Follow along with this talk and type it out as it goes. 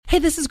hey,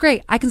 this is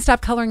great. I can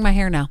stop coloring my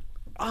hair now.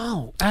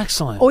 Oh,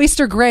 excellent.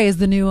 Oyster gray is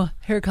the new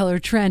hair color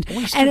trend.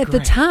 And at the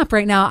top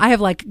right now, I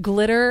have like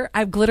glitter. I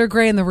have glitter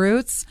gray in the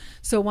roots.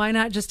 So why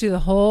not just do the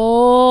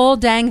whole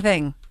dang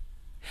thing?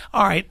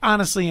 All right.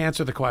 Honestly,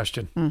 answer the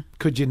question.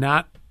 Could you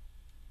not?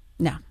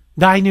 No.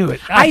 I knew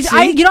it.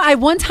 I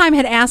one time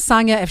had asked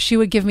Sonia if she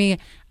would give me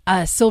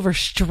a silver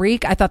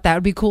streak. I thought that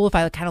would be cool if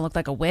I kind of looked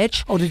like a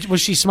witch. Oh,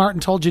 was she smart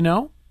and told you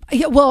no?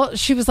 Yeah, well,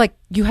 she was like,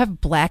 you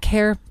have black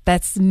hair.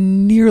 That's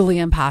nearly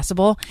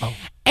impossible. Oh.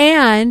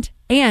 And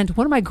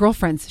one of my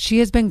girlfriends, she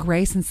has been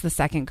gray since the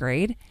 2nd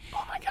grade.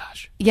 Oh my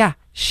gosh. Yeah,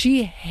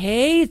 she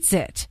hates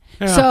it.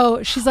 Yeah.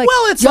 So she's like,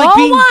 well, it's y'all like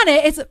being, want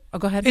it.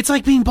 Go ahead. It's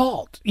like being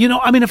bald.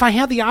 I mean, if I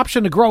had the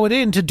option to grow it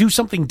in to do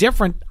something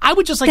different, I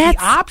would just like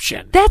the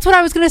option. That's what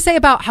I was going to say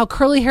about how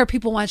curly hair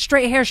people want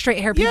straight hair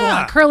people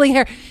want curly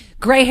hair.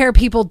 Gray hair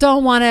people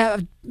don't want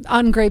it.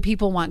 Ungray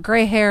people want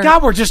gray hair.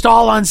 God, we're just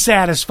all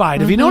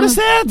unsatisfied. Have you noticed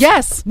that?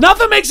 Yes.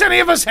 Nothing makes any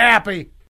of us happy.